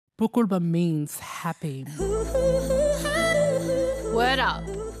Pukulba means happy. Word Up,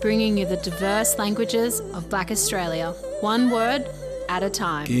 bringing you the diverse languages of Black Australia, one word at a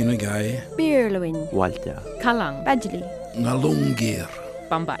time. Kinagai, Birluin, Walter, Kalang, Badjali, Ngalungir,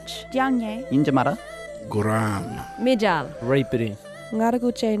 Bambach, Jiangye, Injamara, Guram, Mijal, Raipiri,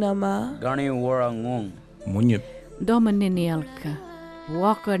 Ngaraguche Nama, Gani Warangong, Munyip, Domaninialka,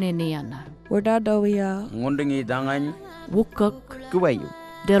 Wakaniniana, Wardadowia, Ngundingi Dangan, Wukuk, Kuwayu,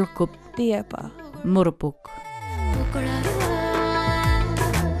 Delkup, Diepa, Murupuk.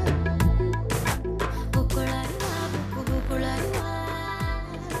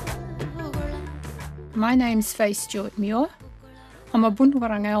 My name's Faye Stewart-Muir. I'm a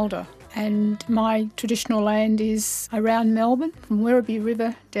Bunurong elder, and my traditional land is around Melbourne, from Werribee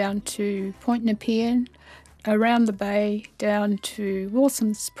River down to Point Nepean, around the bay down to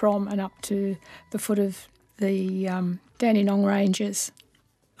Wilson's Prom and up to the foot of the Dandenong Ranges.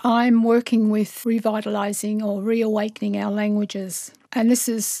 I'm working with revitalising or reawakening our languages, and this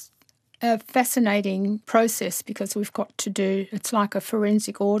is a fascinating process because we've got to do, it's like a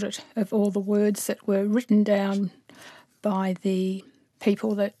forensic audit of all the words that were written down by the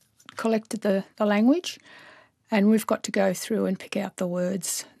people that collected the language, and we've got to go through and pick out the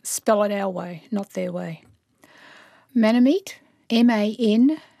words, spell it our way, not their way. Manameet,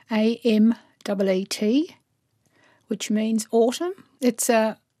 M-A-N-A-M-E-E-T, which means autumn. It's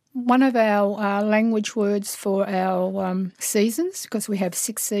one of our language words for our seasons, because we have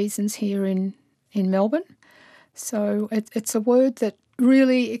 6 seasons here in Melbourne. So it's a word that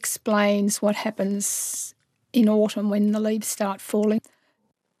really explains what happens in autumn when the leaves start falling.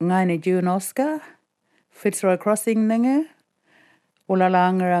 Ngaini June Oscar, Fitzroy Crossing Ninge,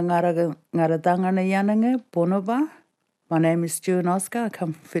 Ulalanga Ngaradanga Yananga, Bonoba. My name is June Oscar, I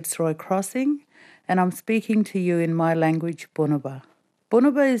come from Fitzroy Crossing, and I'm speaking to you in my language, Bonoba.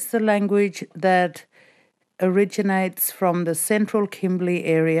 Bonoba is the language that originates from the central Kimberley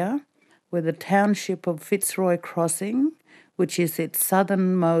area, where the township of Fitzroy Crossing, which is its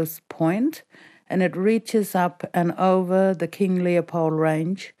southernmost point, and it reaches up and over the King Leopold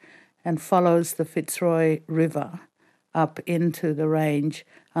Range and follows the Fitzroy River up into the range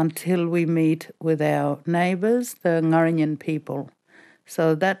until we meet with our neighbours, the Ngurinyan people.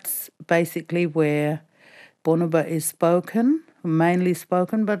 So that's basically where Bonoba is spoken, mainly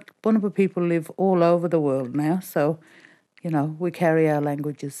spoken, but Bonoba people live all over the world now, so, we carry our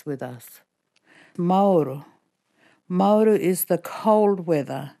languages with us. Mauru. Mauru is the cold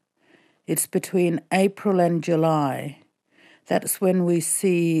weather. It's between April and July. That's when we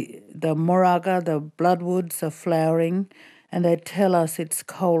see the moraga, the bloodwoods are flowering, and they tell us it's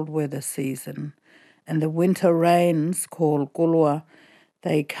cold weather season. And the winter rains, called gulwa,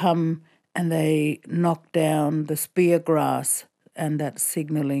 they come and they knock down the spear grass, and that's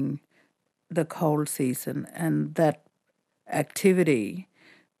signalling the cold season. And that activity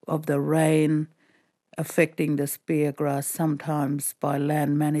of the rain affecting the spear grass, sometimes by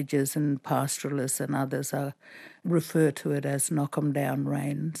land managers and pastoralists and others, refer to it as knock-em down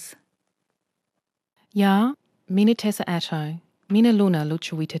rains. Ya, mina Tessa Atto, mina Luna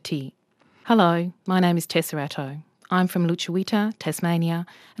Lutruwita Ti. Hello, my name is Tessa Atto. I'm from Lutruwita, Tasmania,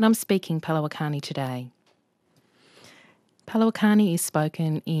 and I'm speaking Palawakani today. Palawakani is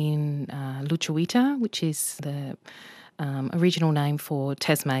spoken in Lutruwita, which is the original name for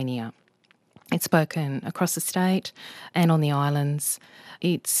Tasmania. It's spoken across the state and on the islands.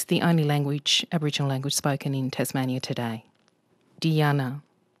 It's the only Aboriginal language spoken in Tasmania today. Diana.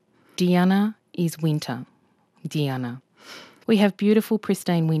 Diana is winter. Diana. We have beautiful,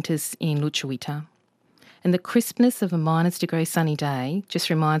 pristine winters in Lutruwita. And the crispness of a -degree sunny day just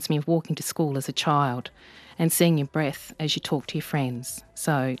reminds me of walking to school as a child and seeing your breath as you talk to your friends.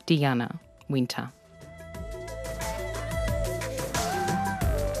 So, Diana, winter.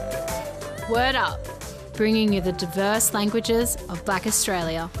 Word Up, bringing you the diverse languages of Black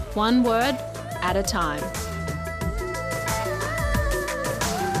Australia, one word at a time.